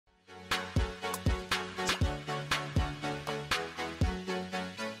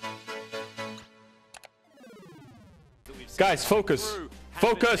Guys, focus.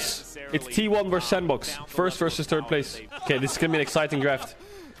 Focus! It's T1 versus Sandbox. First versus third place. Okay, this is gonna be an exciting draft.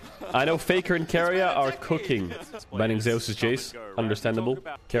 I know Faker and Keria are cooking. Banning Zeus's Jace. Understandable.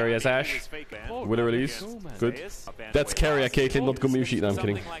 Keria's Ashe. Winner release. Good. That's Keria, Caitlyn, not Gumushi. No, I'm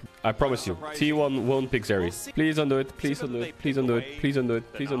kidding. I promise you. T1 won't pick Zeri. Please don't do it. Please don't do it. Please don't do it. Please don't do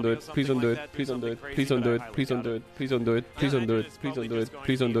it. Please don't do it. Please don't do it. Please don't do it. Please don't do it. Please don't do it. Please don't do it. Please don't do it. Please don't do it.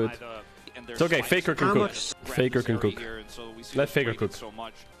 Please don't do it. It's okay. Faker can cook. Faker can cook. Let Faker cook.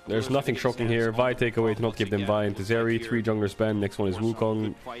 There's nothing shocking here. Vi takeaway to not give them Vi into Zeri. 3 junglers ban. Next one is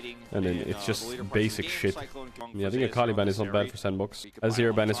Wukong. And then it's just basic shit. Yeah, I think a Kali ban is not bad for Sandbox.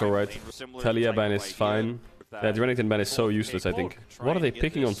 Azir ban is alright. Talia ban is fine. Yeah, the Renekton ban is so useless, I think. What are they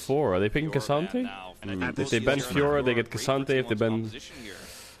picking on 4? Are they picking Cassante? If they ban Fiora, they get Cassante. If they ban...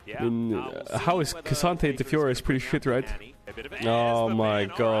 I mean, how is Cassante into Fiora is pretty shit, right? Oh my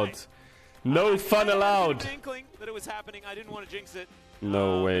god. No fun allowed!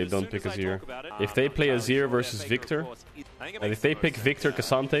 No way, don't pick Azir. If they play Azir versus Victor, and if they pick Victor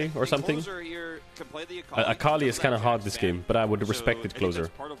Cassante or something, Akali is kind of hard this game, but I would respect it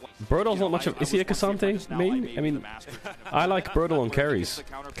closer. Birdle's not much of... Is he a Cassante main? I mean, I like Birdle on carries.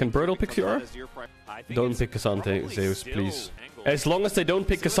 Can Birdle pick Fiora? Don't pick Cassante, Zeus, please. As long as they don't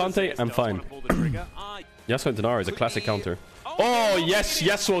pick Cassante, I'm fine. Yasuo into Nara is a classic counter. Oh, yes!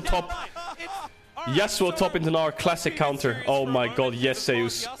 Yasuo top! Yasuo top into Nara, classic counter. Oh my god, yes,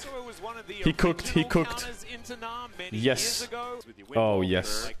 Zeus. He cooked, he cooked. Yes. Oh,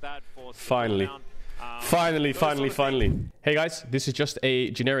 yes. Finally. Finally, finally, finally. Hey guys, this is just a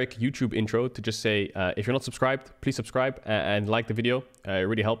generic YouTube intro to just say, if you're not subscribed, please subscribe and like the video. It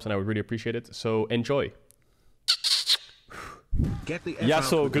really helps and I would really appreciate it. So enjoy.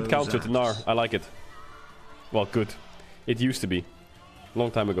 Yasuo, good counter to Nar. I like it. Well, good. It used to be.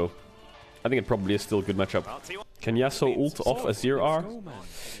 Long time ago. I think it probably is still a good matchup. Can Yasuo ult off Azir R?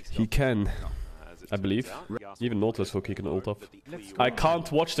 He can, I believe. Even Nautilus Hook he can ult off. I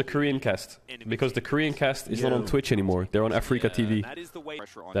can't watch the Korean cast, because the Korean cast is not on Twitch anymore. They're on Africa TV.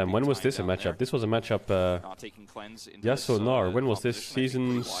 Damn, when was this a matchup? This was a matchup, Yasuo Nar. When was this?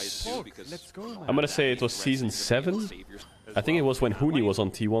 Season... I'm gonna say it was season 7? I think it was when Huni was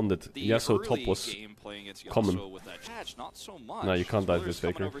on T1 that Yasuo top was common. No, you can't die with this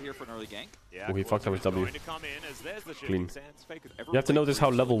Faker. Oh, he fucked up his W. Clean. You have to notice how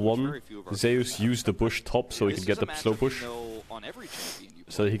level 1 Zeus used the bush top so he could get the slow push.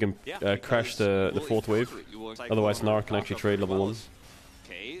 So that he can crash the 4th wave. Otherwise Nar can actually trade level 1.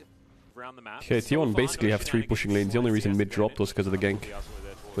 Okay, T1 basically have 3 pushing lanes. The only reason mid dropped was because of the gank.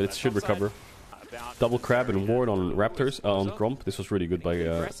 But it should recover. Double crab and ward on Raptors, on Gromp. This was really good by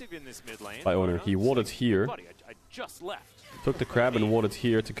Owner. He warded here. Took the crab and warded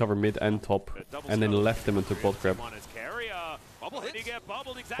here to cover mid and top. And then left him and took bot crab. Oh,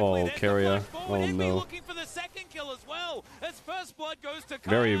 Keria. Oh no.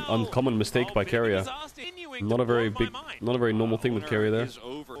 Very uncommon mistake by Keria. Not a very normal thing with Keria there.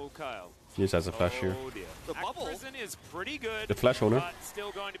 He just has a flash here. The flash owner.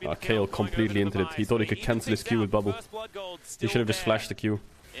 Kale completely into it. He thought he could cancel his Q with bubble. He should have just flashed the Q.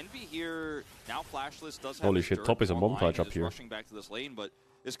 Holy shit, top is a montage up here.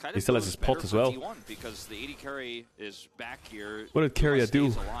 He still has his pot as well. What did Keria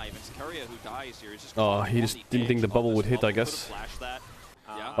do? Oh, he just didn't think the bubble would hit, I guess.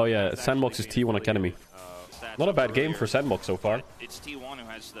 Oh yeah, Sandbox is T1 Academy. Not a bad game for Sandbox so far.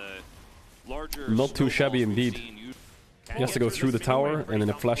 Not too shabby indeed. He has to go through the tower and then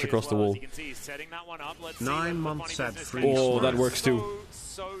a flash across the wall. 9 months ad free. Oh, that works too.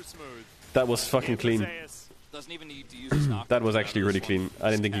 That was fucking clean. That was actually really clean.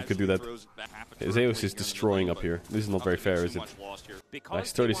 I didn't think he could do that. Zeus is destroying up here. This is not very fair, is it? I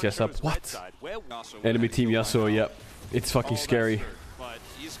sturdy CS up. What? Enemy team Yasuo, yeah. It's fucking scary.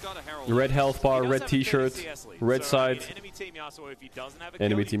 Red health bar, red t-shirt, red side.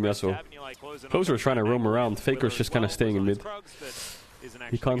 Enemy team Yasuo. Closer is trying to roam around. Faker's just kind of staying in mid.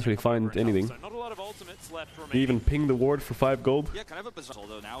 He can't really find anything. He even pinged the ward for 5 gold.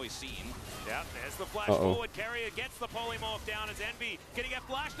 Uh-oh.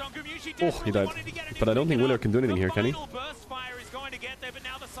 Oh, he died. But I don't think Willer can do anything here, can he?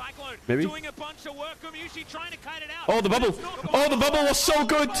 Maybe? Oh, the bubble! Oh, the bubble was so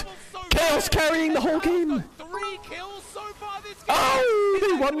good! Chaos carrying the whole game! Oh,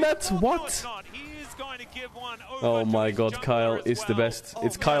 they won that? What? Oh my god, Kyle is the best.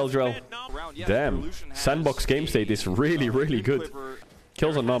 It's Caedrel. Damn. Sandbox game state is really, really good.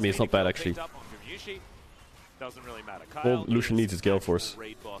 Kills on Nami is not bad, actually. Doesn't really matter. All Lucian needs is Gale Force.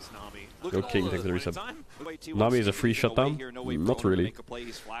 Go King, take the reset. Nami is a free shutdown? Not really.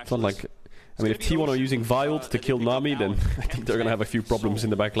 It's not like... I mean, if T1 are using Violed to kill Nami, then I think they're gonna have a few problems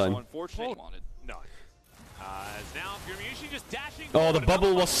in the backline. Oh, the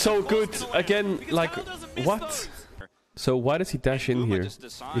bubble was so good! Again, like, what? So why does he dash in here?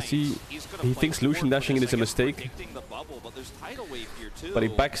 Is he thinks Lucian dashing in is a mistake? But he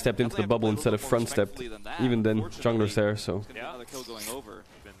backstepped into the bubble instead of front stepped. Even then, jungler's there, so...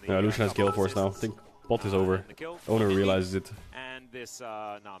 Yeah, Lucian has Gale Force now. I think bot is over. Owner realizes it.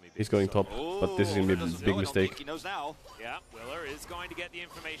 He's going top, but this is going to be a big mistake.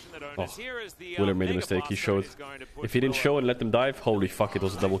 Oh, Willer made a mistake, he showed. If he didn't show and let them dive, holy fuck, it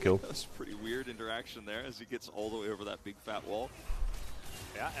was a double kill. That's pretty weird interaction there as he gets all the way over that big fat wall.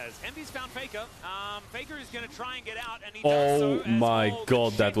 Yeah, as Envy's found Faker. Faker is going to try and get out, and he does so as my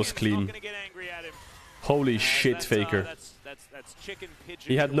god, that was clean. Holy shit, Faker. That's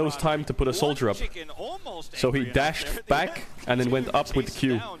he had no time to put a soldier up. So he dashed back and then went up with the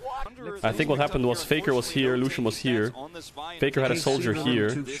Q. I think what happened was Faker was here, Lucian was here. Faker had a soldier here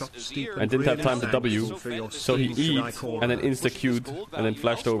and didn't have time to W. So he E'd and then insta-Q'd and then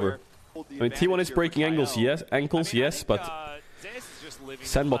flashed over. I mean, T1 is breaking ankles, yes, but...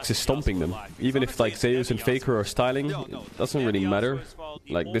 Sandbox is stomping them. Even if like Zeus and Faker are styling, it doesn't really matter.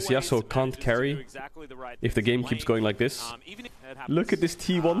 Like this Yasuo can't carry if the game keeps going like this. Look at this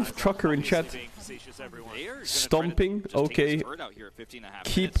T1 trucker in chat. Stomping, okay.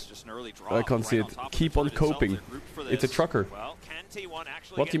 Keep... I can't see it. Keep on coping. It's a trucker.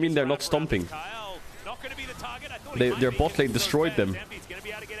 What do you mean they're not stomping? Their bot lane destroyed them.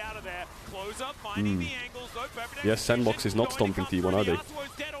 Yes, Sandbox is not stomping T1, are they?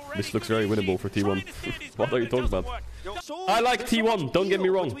 This looks very winnable for T1. What are you talking about? I like T1, don't get me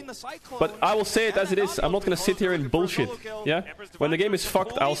wrong. But I will say it as it is. I'm not gonna sit here and bullshit. Yeah? When the game is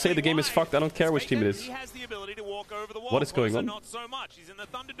fucked, I'll say the game is fucked. I don't care which team it is. What is going on?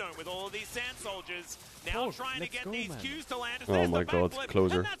 Oh my god,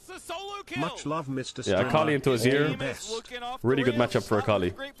 closer. Much love, Mr. Yeah, Akali into Azir. Really good matchup for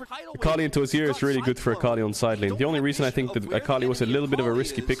Akali. Akali into Azir is really good for Akali on side lane. The only reason I think that Akali was a little bit of a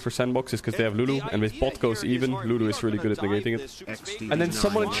risky pick for Sandbox is because they have Lulu, and with bot goes even, Lulu is really good at negating it. And then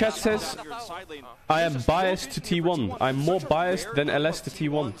someone in chat says, I am biased to T1. I'm more biased than LS to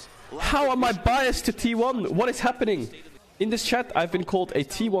T1. How am I biased to T1? What is happening? In this chat, I've been called a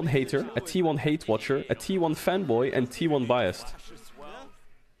T1 hater, a T1 hate watcher, a T1 fanboy, and T1 biased.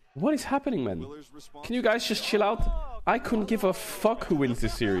 What is happening, man? Can you guys just chill out? I couldn't give a fuck who wins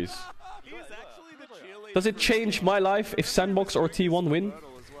this series. Does it change my life if Sandbox or T1 win?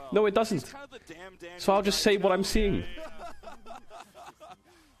 No, it doesn't. So I'll just say what I'm seeing.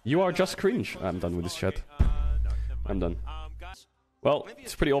 You are just cringe. I'm done with this chat. I'm done. Well,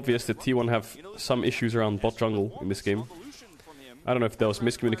 it's pretty obvious that T1 have some issues around bot jungle in this game. I don't know if there was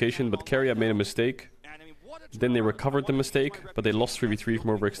miscommunication, but Keria made a mistake. Then they recovered the mistake, but they lost 3v3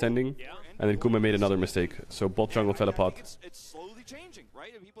 from overextending. And then Kuma made another mistake, so bot jungle fell apart.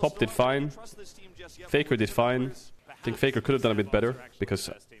 Top did fine. Faker did fine. I think Faker could have done a bit better, because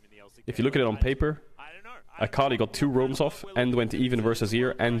if you look at it on paper, Akali got 2 roams off and went even versus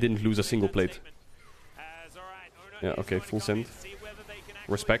Azir and didn't lose a single plate. Yeah, okay, full send.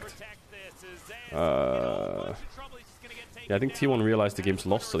 Respect. Yeah, I think T1 realized the game's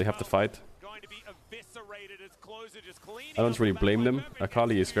lost, so they have to fight. I don't really blame them.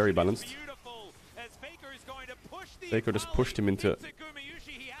 Akali is very balanced. Faker just pushed him into...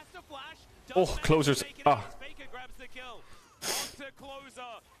 Oh, closers. Ah.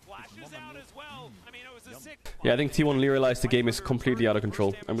 Yeah, I think T1 realized the game is completely out of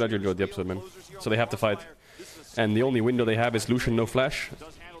control. I'm glad you enjoyed the episode, man. So they have to fight. And the only window they have is Lucian no flash.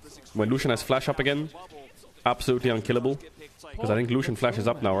 When Lucian has flash up again, absolutely unkillable. Because I think Lucian flash is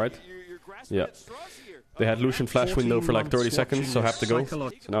up now, right? Yeah. They had Lucian flash window for like 30 seconds, so have to go.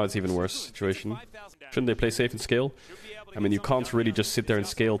 So now it's even worse situation. Shouldn't they play safe and scale? I mean, you can't really just sit there and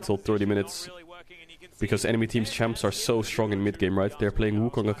scale till 30 minutes. Because enemy team's champs are so strong in mid-game, right? They're playing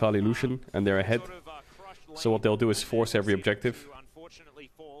Wukong, Akali, Lucian, and they're ahead. So what they'll do is force every objective.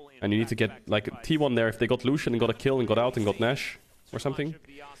 And you need to get, like, T1 there, if they got Lucian and got a kill and got out and got Nash or something,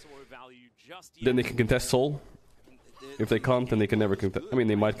 then they can contest Soul. If they can't, then they can never contest. I mean,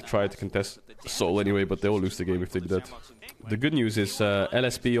 they might try to contest Soul anyway, but they will lose the game if they do that. The good news is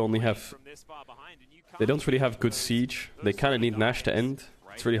LSB only have... They don't really have good siege. They kind of need Nash to end.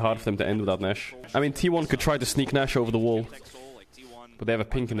 It's really hard for them to end without Nash. I mean, T1 could try to sneak Nash over the wall, but they have a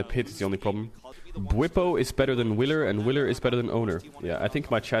pink in the pit, is the only problem. Bwippo is better than Willer, and Willer is better than Owner. Yeah, I think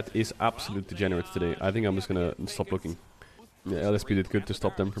my chat is absolute degenerates today. I think I'm just gonna stop looking. Yeah, LSP did good to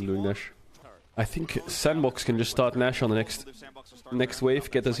stop them from doing Nash. I think Sandbox can just start Nash on the next wave,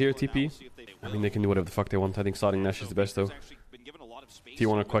 get us here TP. I mean, they can do whatever the fuck they want. I think starting Nash is the best though.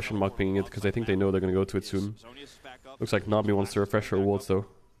 T1 a question mark pinging it because I think they know they're gonna go to it soon. Looks like Nabi wants to refresh her awards though.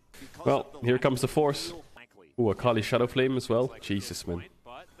 Well, here comes the Force. Ooh, a Kali Shadow Flame as well. Jesus, man.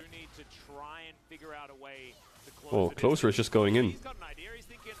 Oh, Closer is just going in.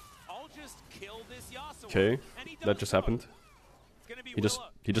 Okay, that just happened. He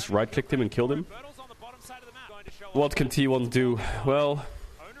just right-clicked him and killed him. What can T1 do? Well,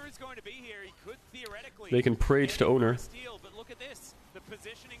 they can Prage the Owner.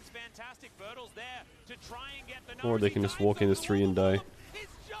 Or they can just walk in this tree and die.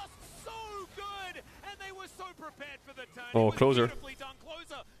 Oh, Closer.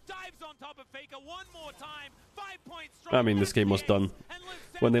 I mean, this game was done.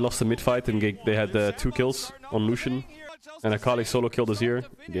 When they lost the mid-fight and they had 2 kills on Lucian, and Akali solo killed Azir,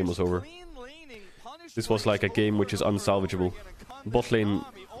 the game was over. This was like a game which is unsalvageable. Bot lane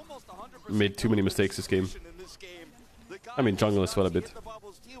made too many mistakes this game. I mean, jungle as well a bit.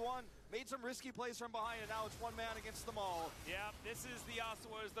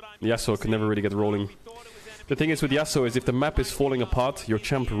 Yasuo could never really get rolling. The thing is with Yasuo is if the map is falling apart, your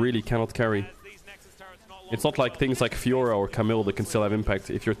champ really cannot carry. It's not like things like Fiora or Camille that can still have impact.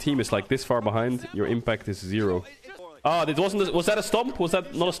 If your team is like this far behind, your impact is 0. Ah, was that a stomp? Was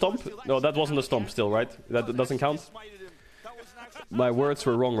that not a stomp? No, that wasn't a stomp still, right? That doesn't count? My words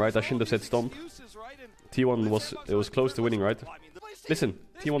were wrong, right? I shouldn't have said stomp. T1 was close to winning, right? Listen,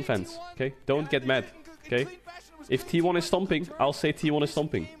 T1 fans, okay? Don't get mad, okay? If T1 is stomping, I'll say T1 is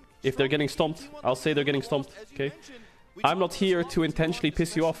stomping. If they're getting stomped, I'll say they're getting stomped, okay? I'm not here to intentionally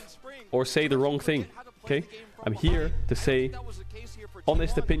piss you off or say the wrong thing, okay? I'm here to say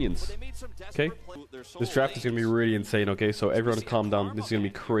honest opinions, okay? This draft is gonna be really insane, okay? So everyone calm down. This is gonna be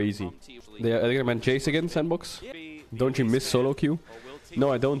crazy. Are they gonna ban Jace again, Sandbox? Don't you miss solo queue?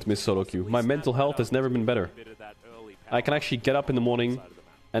 No, I don't miss solo queue. My mental health has never been better. I can actually get up in the morning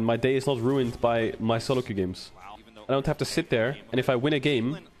and my day is not ruined by my solo queue games. I don't have to sit there, and if I win a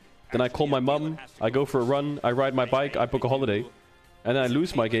game, then I call my mum, I go for a run, I ride my bike, I book a holiday, and then I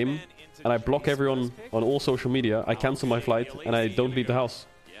lose my game, and I block everyone on all social media, I cancel my flight, and I don't leave the house.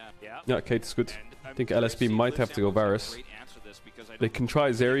 Yeah, Kate is good. I think LSP might have to go Varus. They can try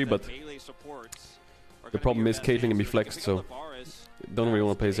Zeri, but the problem is Caitlyn can be flexed, so don't really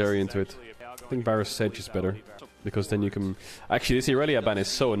want to play Zeri into it. I think Varus Sedge is better, because then you can... Actually, this Irelia ban is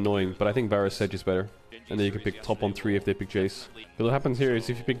so annoying, but I think Varus Sedge is better. And then you can pick top on 3 if they pick Jace. But what happens here is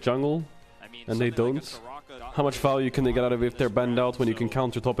if you pick jungle, and they don't, how much value can they get out of it if they're banned out when you can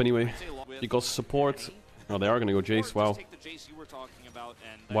counter top anyway? Because support... Oh, they are gonna go Jace, wow.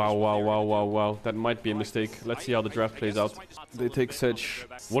 Wow. That might be a mistake. Let's see how the draft plays out. They take Sedge.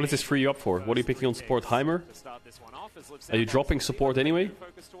 What is this free you up for? What are you picking on support? Heimer? Are you dropping support anyway?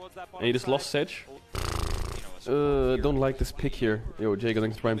 And you just lost Sedge? Don't like this pick here. Yo, Jacob,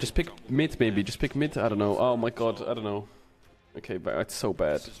 thanks Prime. Just pick mid, maybe. Just pick mid. I don't know. Oh my god, I don't know. Okay, it's so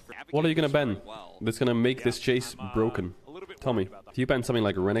bad. What are you gonna ban that's gonna make this Jace broken? Tell me. If you ban something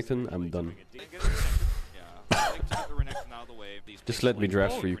like Renekton, I'm done. Just let me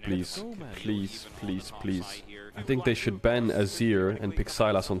draft for you, please. Please. I think they should ban Azir and pick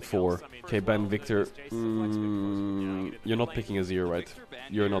Sylas on 4. Okay, ban Victor. You're not picking Azir, right?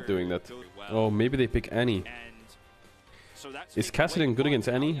 You're not doing that. Oh, maybe they pick Annie. Is Cassidy good against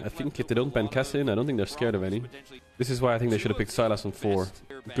Annie? I think if they don't ban Cassidy, I don't think they're scared of Annie. This is why I think they should have picked Sylas on 4.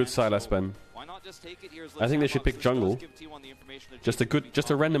 Good Sylas ban. I think they should pick jungle. Just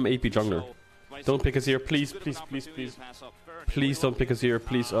a random AP jungler. Don't pick Azir, please. Please don't pick Azir,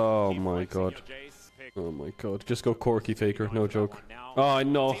 please. Oh my god. Oh my god. Just go Corki Faker, no joke. Oh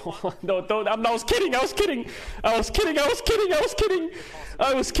no. No, don't. I was kidding. It was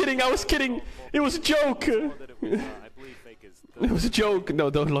a joke. It was a joke. No,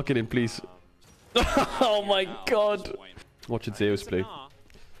 don't lock it in, please. Oh my god. Watch it Zeus play.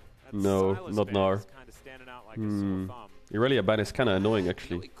 No, not Gnar. Irelia ban is kinda annoying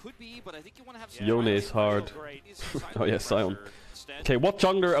actually. Yone is hard. Oh yeah, Sion. Okay, what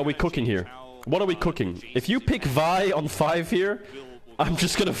jungler are we cooking here? What are we cooking? If you pick Vi on 5 here, I'm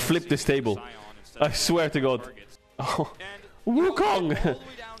just gonna flip this table. I swear to god. Oh. Wukong!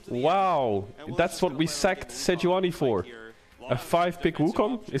 Wow, that's what we sacked Sejuani for. A 5-pick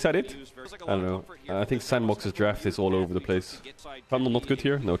Wukong? Is that it? I don't know. I think Sandbox's draft is all over the place. Trundle not good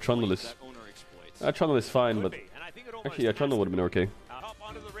here? No, Trundle is... Trundle is fine, but... Actually, yeah, Trundle would have been okay.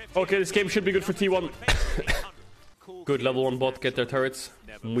 Okay, this game should be good for T1. Good level 1 bot, get their turrets.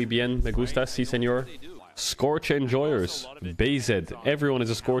 Muy bien, me gusta, si senor. Scorch Enjoyers, BZ. Everyone is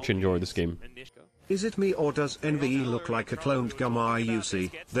a Scorch Enjoyer this game. Is it me or does NVE look like a cloned Gamma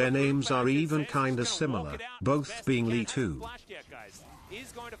IUC? Their names are even kinda similar, both being Lee too.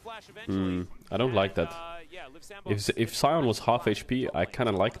 I don't like that. If Sion was half HP, I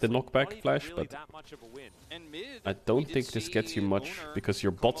kinda like the knockback flash, but I don't think this gets you much, because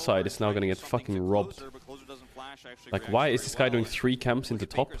your bot side is now gonna get fucking robbed. Like, why is this guy doing 3 camps into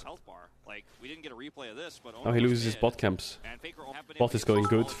top? Now he loses his bot camps. Bot is going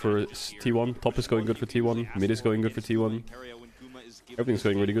good for T1, top is going good for T1, mid is going good for T1. Everything's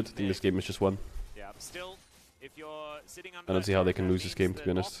going really good. I think this game is just won. I don't see how they can lose this game, to be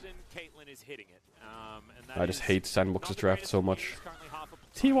honest. I just hate Sandbox's draft so much.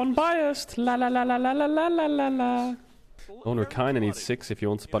 T1 biased! La la la la la la la la la la. Owner kinda needs 6 if he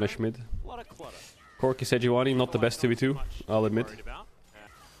wants to punish mid. Corki Sejuani, not the best 2v2, I'll admit.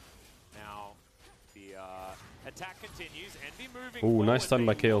 Ooh, nice stun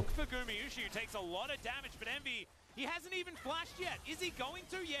by Kale. Takes a lot of damage, but Envy, he hasn't even flashed yet. Is he going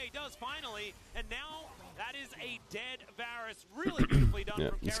to? Yeah, he does finally. And now that is a dead Varus. Really beautifully done. Yeah,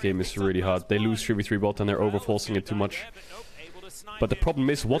 this game is really hard. They lose 3v3 bot and they're overforcing it too much. But the problem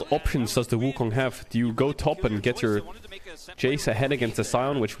is, what options does the Wukong have? Do you go top and get your Jace ahead against the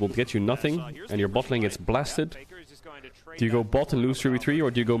Sion, which will get you nothing, and your bot lane gets blasted? Do you go bot and lose 3v3,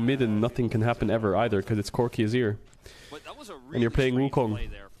 or do you go mid and nothing can happen ever either, because it's Corki Azir? And you're playing Wukong.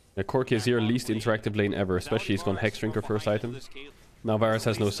 Yeah, Corki Azir, least interactive lane ever, especially he's gone Hex Drinker first item. Now Varus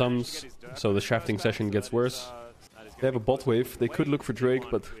has no sums, so the shafting session gets worse. They have a bot wave, they could look for Drake,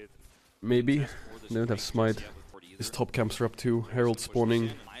 but maybe. They don't have Smite. His top camps are up too. Herald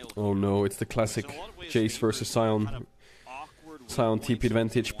spawning. Oh no, it's the classic Jace versus Sion. Sion TP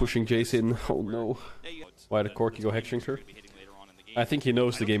advantage, pushing Jace in. Oh no. Why did Corki go Hex Drinker? I think he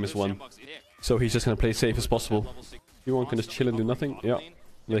knows the game is won. So he's just gonna play safe as possible. T1 can just chill and do nothing. Yeah.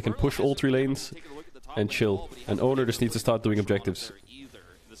 They can push all 3 lanes and chill. And Owner just needs to start doing objectives.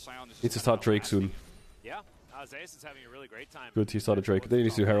 Needs to start Drake soon. Good, he started Drake. Then he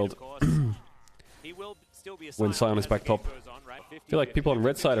needs to do Herald. When Sion is back top. I feel like people on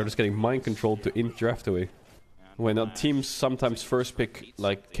red side are just getting mind controlled to int draft away. When teams sometimes first pick,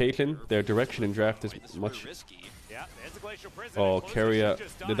 like Caitlyn, their direction in draft is much... Oh, Keria,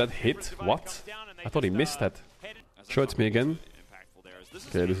 did that hit? What? I thought he missed that. Show it to me again.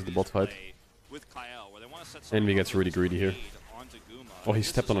 Okay, this is the bot fight. Envy gets really greedy here. Oh, he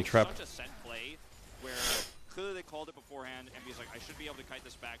stepped on a trap.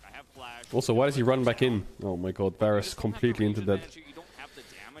 Also, why does he run back in? Oh my god, Varus completely into that.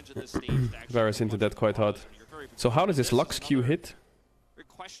 Varus into that quite hard. So how does this Lux Q hit?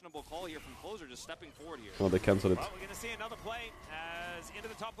 Oh, they cancelled it. Well, we're going to see another play as into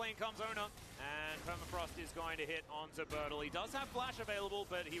the top lane comes Ona, and Permafrost is going to hit onto Bertle. He does have flash available,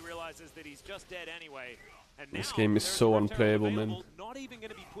 but he realizes that he's just dead anyway. And this game is so unplayable, man. Not even going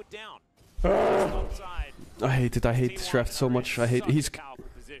to be put down. I hate it. I hate this draft so much. I hate.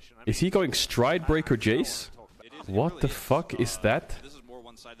 Is he going Stride Breaker Jace? What the fuck is that?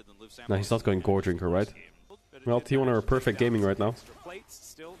 No, he's not going Gore Drinker, right? Well, T1 are perfect gaming right now.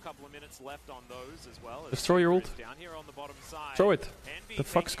 Just throw your ult. Throw it. The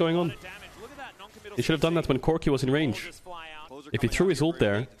fuck's going on? He should have done that when Corki was in range. If he threw his ult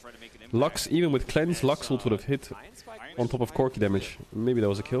there, Lux, even with cleanse, Lux ult would have hit on top of Corki damage. Maybe that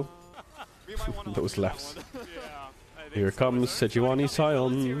was a kill. Those laughs. Here comes Sejuani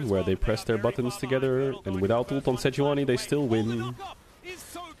Sion, where they press their buttons together, and without ult on Sejuani they still win.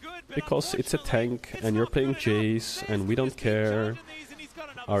 Because it's a tank, and you're playing Jace, and we don't care.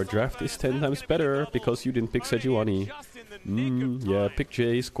 Our draft is 10 times better, because you didn't pick Sejuani. Yeah, pick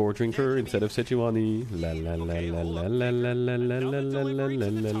Jace, Gore Drinker, instead of Sejuani. La la la la la la la la la la la la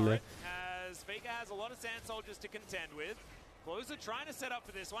la la. Closer trying to set up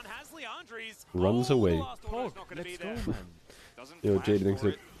for this one. Has Leandri's runs away. Oh, let's go. Yo, Jade thinks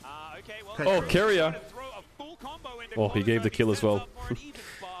it. Oh, Keria! Oh, he gave the kill as well.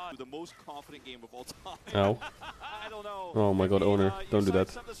 The most confident game of all time. Ow. Oh my god, Owner, don't do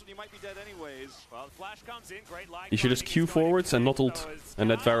that. You should just Q forwards and not ult, and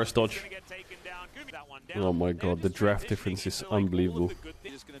let Varus dodge. Oh my god, the draft difference is unbelievable.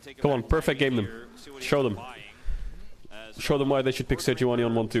 Come on, perfect game them. Show them. Show them why they should pick Sejuani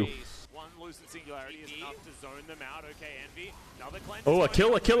on 1-2. Oh, a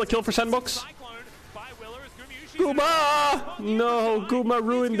kill for Sandbox. Guma! No, Guma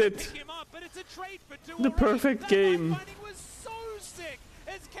ruined it. The perfect game.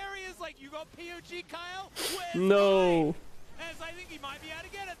 like you got POG Kyle. No. As I think he might be able to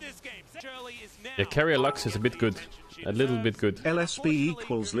get at this game. Shirley is now. Yeah, Carrier Lux is a bit good. A little bit good. LSB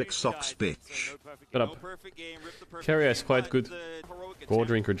equals lick socks, bitch. Shut up. Carrier is quite good. Gore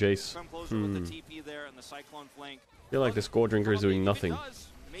Drinker Jace. I feel like this Gore Drinker is doing nothing.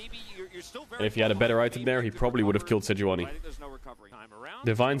 And if he had a better item there, he probably would have killed Sejuani.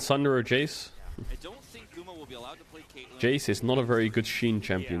 Divine Sunder or Jace? Jace is not a very good Sheen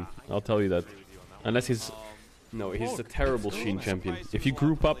champion. I'll tell you that. Unless he's... No, he's a terrible Sheen champion. If you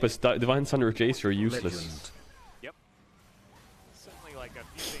group up as Divine Sunder or Jace, you're useless.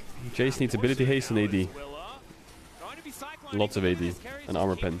 Jace needs ability haste and AD. Lots of AD. And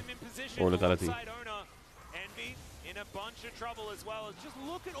armor pen. Or lethality.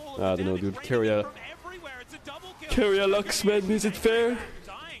 I don't know, dude. Carrier Lux, man. Is it fair?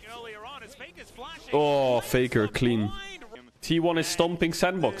 Oh, Faker, clean. T1 is stomping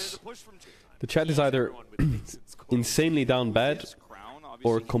Sandbox. The chat is either insanely down bad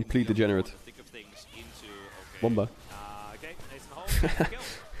or complete degenerate. Bomba.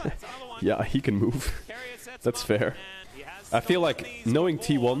 Yeah, he can move. That's fair. I feel like, knowing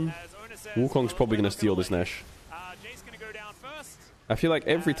T1, Wukong's probably gonna steal this Nash. I feel like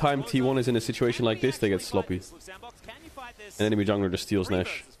every time T1 is in a situation like this, they get sloppy. An enemy jungler just steals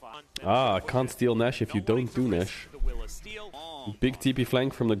Nash. Ah, can't steal Nash if you don't do Nash. Big TP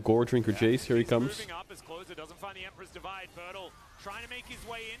flank from the Gore Drinker Jace. Here he comes.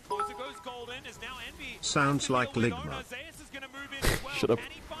 Sounds like Ligma. Shut up.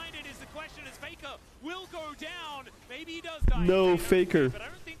 No, Faker.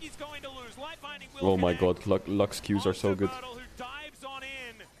 Oh my god, Lux Qs are so good.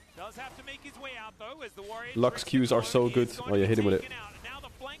 Lux Qs are so good. Oh yeah, hit him with it.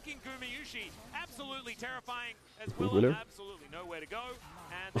 Willer?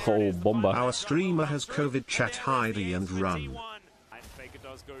 Oh, Bomba. Our streamer has COVID, chat, Heidi and run.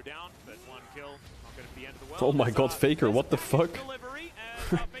 Oh my god, Faker, what the fuck?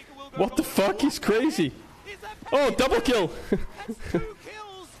 What the fuck? He's crazy. Oh, double kill.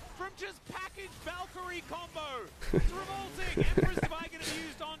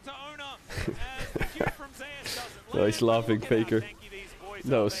 Oh, he's laughing, Faker.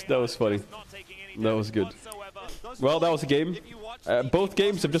 That was funny. That was good. Well, that was a game. Both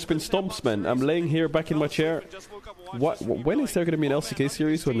games have just been stomps, man. I'm laying here back in my chair. When is there going to be an LCK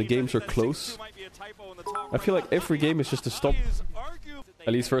series when the games are close? I feel like every game is just a stomp.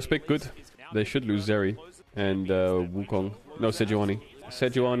 At least first pick, good. They should lose Zeri. And Wukong. No, Sejuani.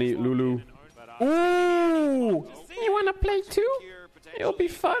 Sejuani, Lulu. Ooh! You wanna play too? It'll be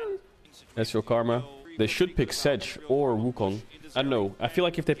fun. That's your karma. They should pick Sedge or Wukong. I don't know. I feel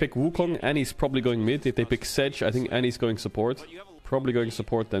like if they pick Wukong, Annie's probably going mid. If they pick Sedge, I think Annie's going support. Probably going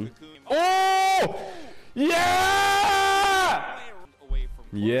support then. Oh! Yeah!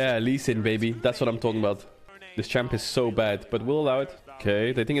 Yeah, Lee Sin, baby. That's what I'm talking about. This champ is so bad, but we'll allow it.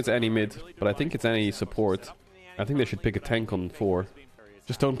 Okay, they think it's Annie mid, but I think it's Annie support. I think they should pick a tank on 4.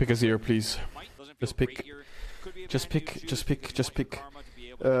 Just don't pick Azir, please. Just pick...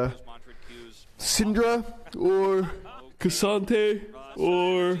 Syndra or Cassante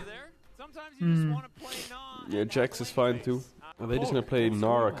or yeah, Jax is fine too. Are they just gonna play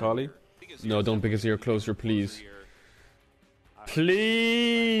Nara Kali? No, don't pick Azir closer, please.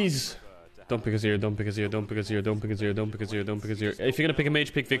 Please! Don't pick Azir, don't pick Azir, don't pick Azir, don't pick Azir, don't pick Azir, don't pick Azir. If you're gonna pick a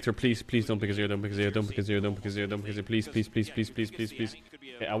mage, pick Victor, please, please don't pick Azir, don't pick Azir, don't pick Azir, don't pick Azir, don't pick Azir, please, please, please, please, please, please, please.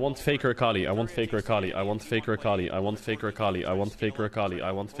 Okay, I want Faker Akali, I want Faker Akali, I want Faker Akali, I want Faker Akali, I want Faker Akali,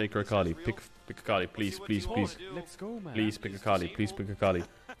 I want Faker Akali. Pick Akali, please, please, please. Let's go, man. Please pick Akali, please pick Akali.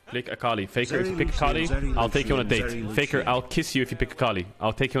 Pick Akali. Faker, if you pick Akali, I'll take you on a date. Faker, I'll kiss you if you pick Akali.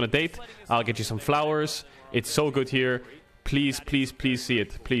 I'll take you on a date, I'll get you some flowers. It's so good here. Please, please, please see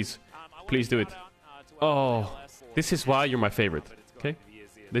it. Please. Please do it. Oh, this is why you're my favorite. Okay?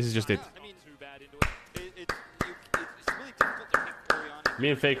 This is just it. Me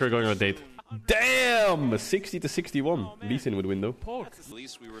and Faker are going on a date. Damn! 60 to 61. Lee Sin would win though.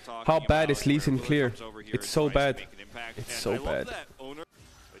 How bad is Lee Sin clear? It's so bad. It's so bad.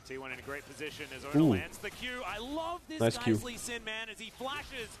 T1 in a great position as Ono lands the Q. I love this nice guy's Lee Sin, man, as he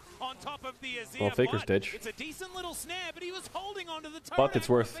flashes on top of the Azir. Well, Faker's dead. It's a decent little snare, but he was holding onto the turret. But it's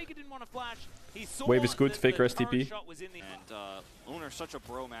worth. Faker didn't want to flash. He saw Wave is good, that Faker the STP. shot was in the Uner's such a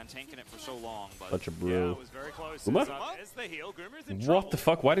bro, man, tanking it for so long. But Such a yeah, bro. it was very close. Uma? As the heal, Goomer's in What trouble. the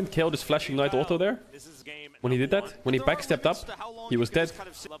fuck? Why didn't KO just flashing Knight auto there? This is game When he did that? When he backstepped up? He was dead.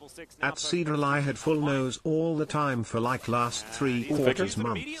 level 6 now. At Caedrel I had full nose all the time for like last 3 quarters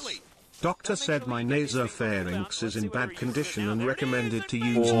months. Doctor said my nasopharynx is in bad condition and recommended to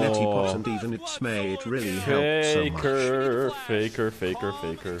use Netipot, and even its may it really helped so much. Faker.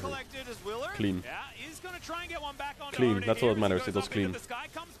 Clean. Clean, that's all that matters, it was clean. The sky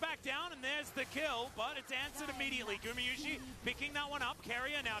comes back down and there's the kill, but it's answered immediately. Gumayusi picking that one up.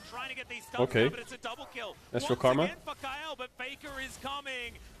 Carrier now trying to get these stuns okay. but it's a double kill. Astro Karma. Again for Kyle, but Faker is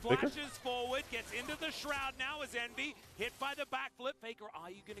coming. Flashes forward, gets into the shroud now as Envy hit by the backflip. Faker, are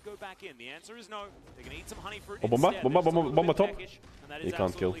you going to go back in? The answer is no. They're going to eat some honey fruit Bomba top. He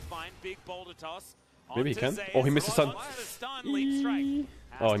can't kill. fine. Big boulder toss. Maybe he can. Oh, he missed the stun.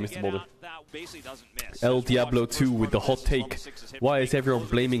 Oh, he missed the boulder. El Diablo 2 with the hot take. Why is everyone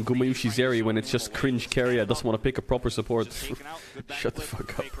blaming Gumayushi Zeri when it's just cringe Carrier doesn't want to pick a proper support? Shut the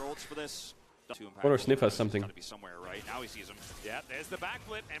fuck up. Or Sniff has something. Yeah, there's the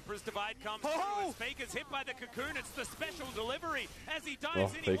backflip. Emperor's Divide comes through as Faker's hit by the cocoon. It's the special delivery as he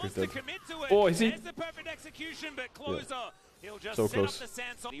dives in. He wants to commit to it. Oh, is he? There's the perfect execution, but closer. He'll just so close.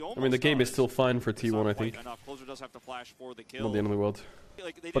 I mean, the game is still fine for T1, I think. Not the end of the world.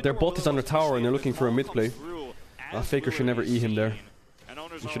 But their bot is under tower and they're looking for a mid play. Faker should never E him there.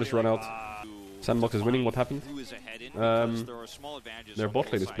 He should just run out. Sandbox is winning. What happened? Their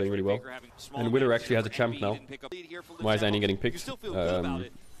bot lane is playing really well. And Wither actually has a champ now. Why is Annie getting picked?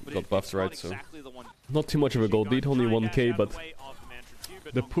 Got buffs, right? So not too much of a gold lead, only 1k, but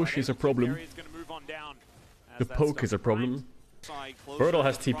the push is a problem. The poke is a problem. Birdle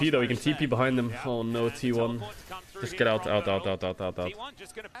has TP though, he can TP behind them. Oh no, T1. Just get out.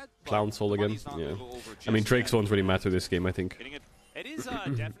 Clown Soul again. Yeah. I mean, Drake's won't really matter this game, I think. It is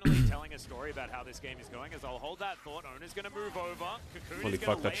definitely telling a story about how this game is going, as I'll hold that thought. Owner's going to move over. Cocoon Holy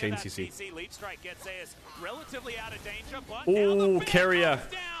fuck, that chain CC. Leap Strike gets AS relatively out of danger, but ooh, Carrier.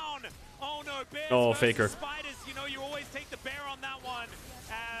 Oh no, Bears oh, Faker. Spiders. You know, you always take the bear on that one.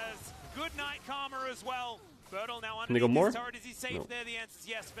 As good night Karma as well. Birdle now can they go more? Is he safe no. there? The answer is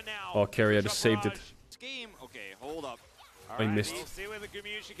yes for now. Oh, Carrier just saved it. Okay, hold up. Oh, he missed. We'll see whether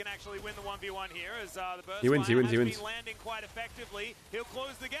Gumayusi can actually win the 1v1 here, as the burst he wins. landing quite effectively. He'll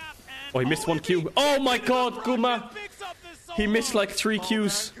close the gap and oh, he missed one Q. Oh my god, Guma! He missed like 3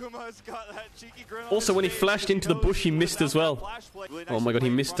 Qs. Also, when he flashed into the bush, he missed as well. Oh my god, he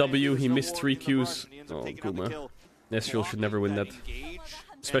missed W, he missed 3 Qs. Oh, Guma. Ezreal should never win that.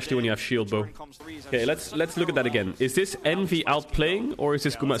 Especially when you have shield bow. Okay, let's look at that again. Is this Envy outplaying or is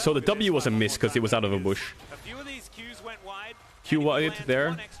this Guma? So the W was a miss because it was out of a bush. Q wide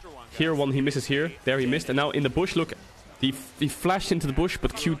there. Here one, he misses here. There he missed. And now in the bush, look. He flashed into the bush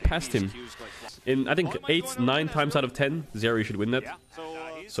but Q'd past him. In, I think, 8, 9 times out of 10, Zeri should win that.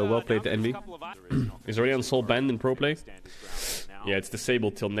 So well played to Envy. Is Aurelion Sol banned in pro play? Yeah, it's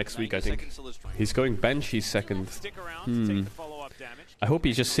disabled till next week, I think. He's going Banshee second. I hope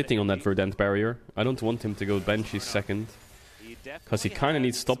he's just sitting on that Verdant barrier. I don't want him to go Banshee second. Because he kind of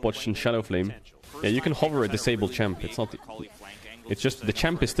needs stopwatch and Shadow Flame. Yeah, you can hover a disabled champ. It's not... It's just the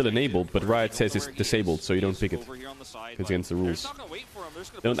champ is still enabled, but Riot says it's disabled, so you don't pick it. It's against the rules.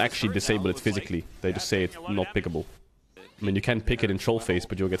 They don't actually disable it physically. They just say it's not pickable. I mean, you can pick it in troll phase,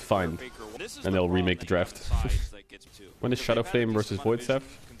 but you'll get fined. And they'll remake the draft. When is Shadow Flame versus Void Staff?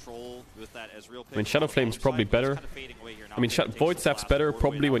 I mean, Shadow Flame's probably better. I mean, Void Staff's better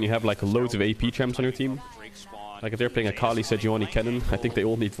probably when you have like loads of AP champs on your team. Like if they're playing a Kali, Sejuani, Kennen, I think they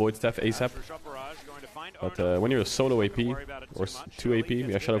all need Void Staff ASAP. But when you're a solo AP, or 2 AP,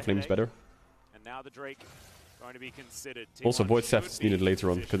 yeah, Shadow Flame's better. Also, Void Staff is needed later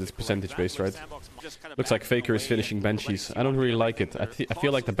on, because it's percentage based, right? Looks like Faker is finishing Banshees. I don't really like it. I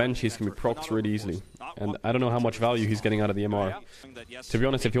feel like the Banshees can be procced really easily. And I don't know how much value he's getting out of the MR. To be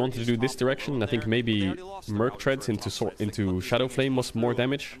honest, if you wanted to do this direction, I think maybe Merc treads into Shadow Flame was more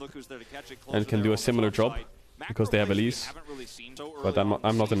damage. And can do a similar job. Because they have Elise. But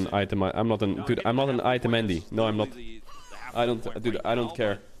I'm not an item. I'm not an item Andy. No, I'm not. I don't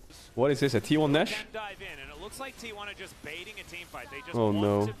care. What is this? A T1 Nash? Oh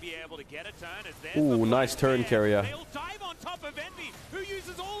no. Ooh, nice turn, Carrier.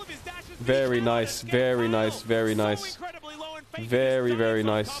 Very nice, very nice, very nice. Very, very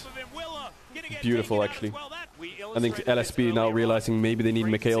nice. Beautiful, actually. I think LSB now realizing maybe they need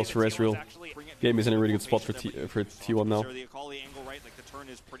Mikhails for Ezreal. Game is in a really good spot for T1 now.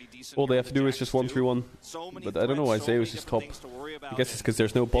 All they have to do is just 1-3-1. But I don't know why Zeus is top. I guess it's because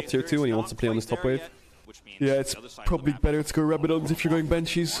there's no bot tier 2 and he wants to play on this top wave. Yeah, it's probably better to go Rabadons if you're going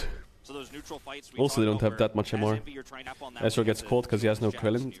Banshees. Also, they don't have that much MR. Ezreal gets caught because he has no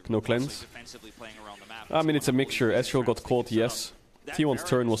cleanse. I mean, it's a mixture. Ezreal got caught, yes. T1's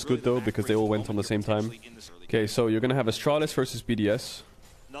turn was good though, because they all went on the same time. Okay, so you're gonna have Astralis versus BDS.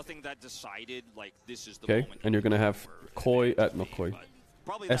 nothing that decided like this is the Okay, moment. and you're gonna have Koi, not Koi,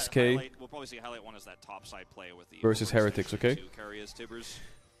 Probably SK we'll probably see highlight one as that top side play with the versus Heretics, okay? Carriers, Tibbers.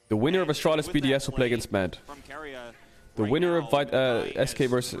 The winner of Astralis BDS will play against Mad. From Carrier, The winner of SK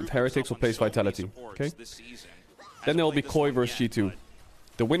versus Heretics will place Vitality, okay? Then there will be Koi versus G2.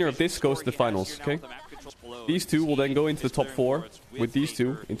 The winner of this goes to the finals, okay? These two will then go into the top 4 with these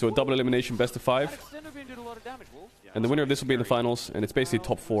two into a double elimination best of 5. And the winner of this will be in the finals, and it's basically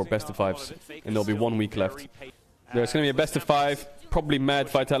top 4 best of 5s. And there'll be 1 week left. There's going to be a best of 5, probably Mad,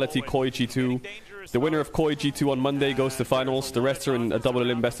 Vitality, Koi, G2. The winner of Koi, G2 on Monday goes to the finals. The rest are in a double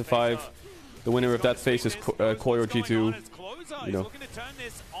elim best of 5. The winner of that faces Koi or G2. You know.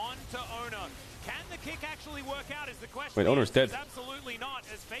 Wait, Owner's dead.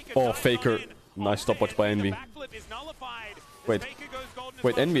 Oh, Faker. Nice stopwatch by Envy. Wait.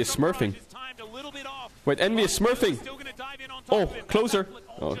 Wait, Envy is smurfing. Wait, Envy is smurfing. Oh, closer.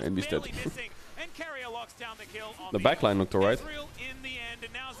 Oh, Envy's dead. The backline looked alright.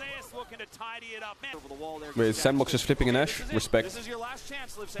 Wait, Sandbox is flipping an Ashe? Respect.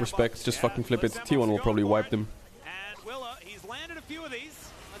 Respect, just fucking flip it. T1 will probably wipe them. He's landed a few of these.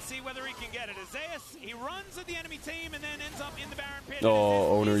 Let's see whether he can get it. Zeus, he runs at the enemy team and then ends up in the Baron pit.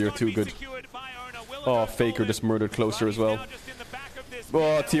 Oh, Owner, you're too good. Oh, Faker just murdered closer as well.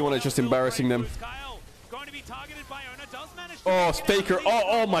 Oh, T1 is just embarrassing them. Oh, Faker.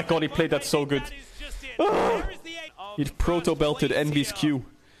 Oh my god, he played that so good. Oh, he proto-belted Envy's Q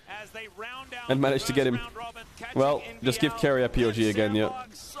and managed to get him. Well, just give Carrier POG again, yeah.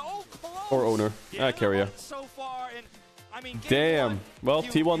 Or Owner. Carrier. Damn. Well,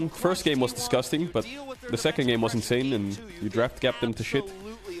 T1 first game was disgusting, but the second game was insane and you draft gapped them to shit.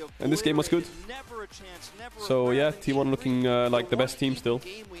 And this game was good. So yeah, T1 looking like the best team still.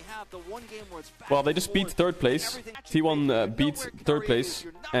 Well, they just beat 3rd place. T1 beat 3rd place.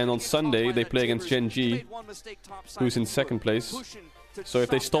 And on Sunday they play against Gen G, who's in 2nd place. So if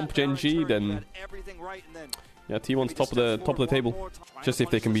they stomp Gen G, then yeah, T1's top of the table. Just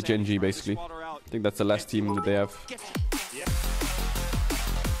if they can beat Gen G, basically. I think that's the last team that they have.